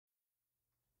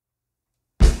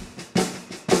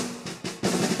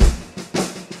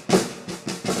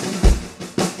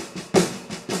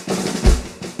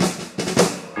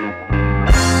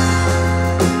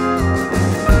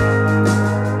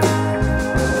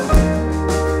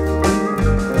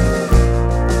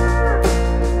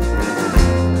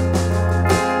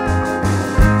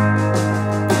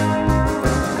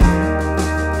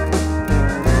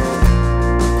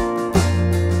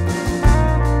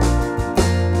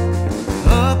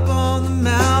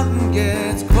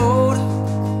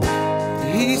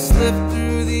slipped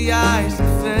through the ice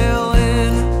and fell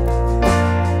in.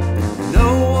 No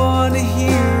one to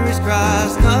hear his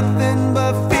cries, nothing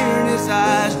but fear in his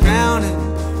eyes, drowning,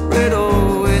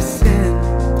 riddled with sin.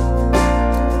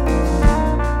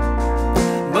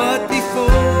 But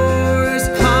before his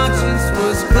conscience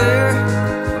was clear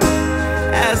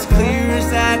as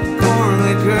that corn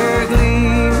liquor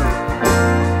gleam,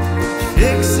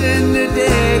 fixing to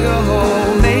dig a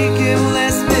hole, make him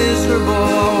less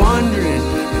miserable, wondering if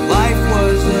life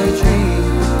was a dream.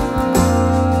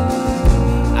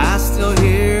 I still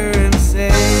hear him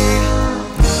say,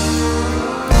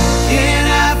 can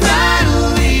I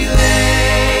finally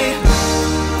lay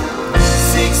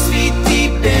 6 feet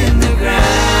deep in the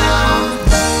ground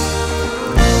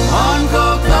on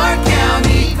cold Clarke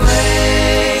County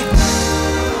clay?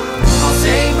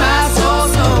 Save my soul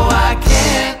so I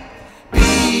can't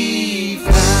be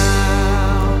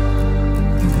found.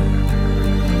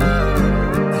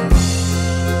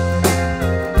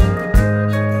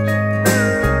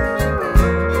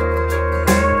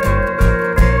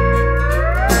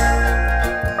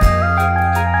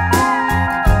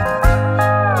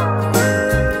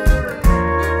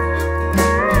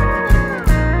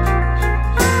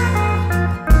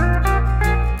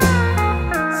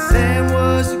 Sam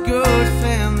was a good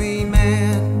family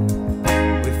man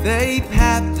with a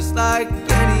path just like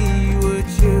any would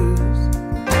choose,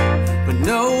 but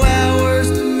no hours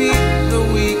to meet the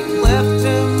week left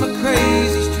him a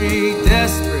crazy streak,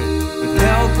 desperate with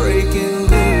hell breaking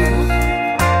loose.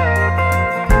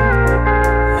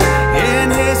 In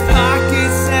his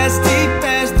pockets as deep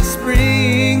as the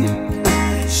spring,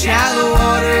 shallow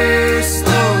water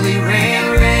slowly ran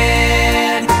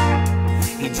red.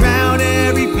 He drowned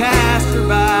every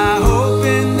passerby,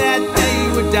 hoping that they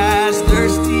would die as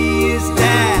thirsty as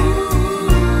dad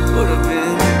would have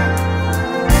been.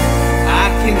 I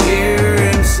can hear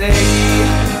him say,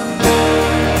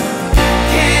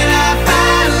 can I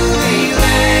finally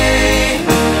lay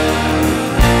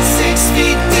 6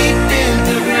 feet deep in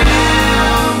the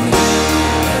ground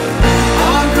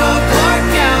on cold Clarke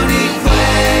County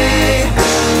clay?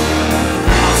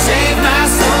 I'll save my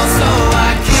soul so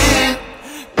I can't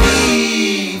be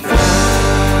found.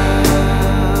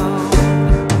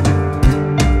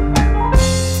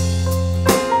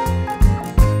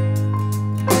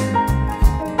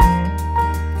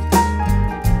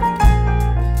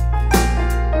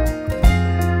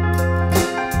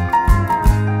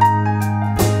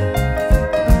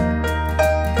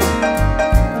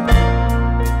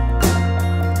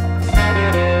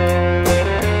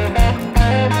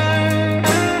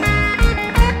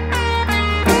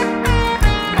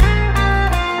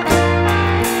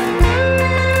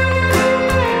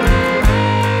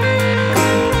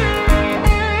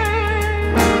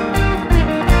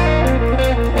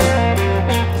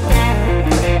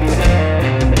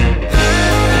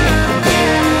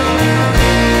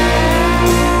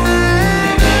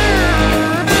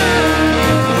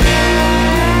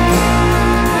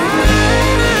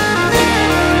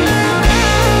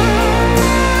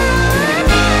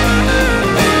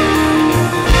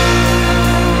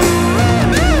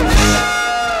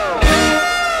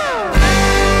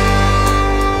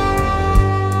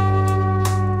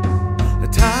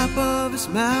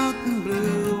 Mountain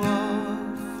blew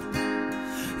off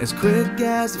as quick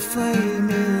as a flame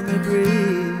in the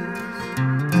breeze.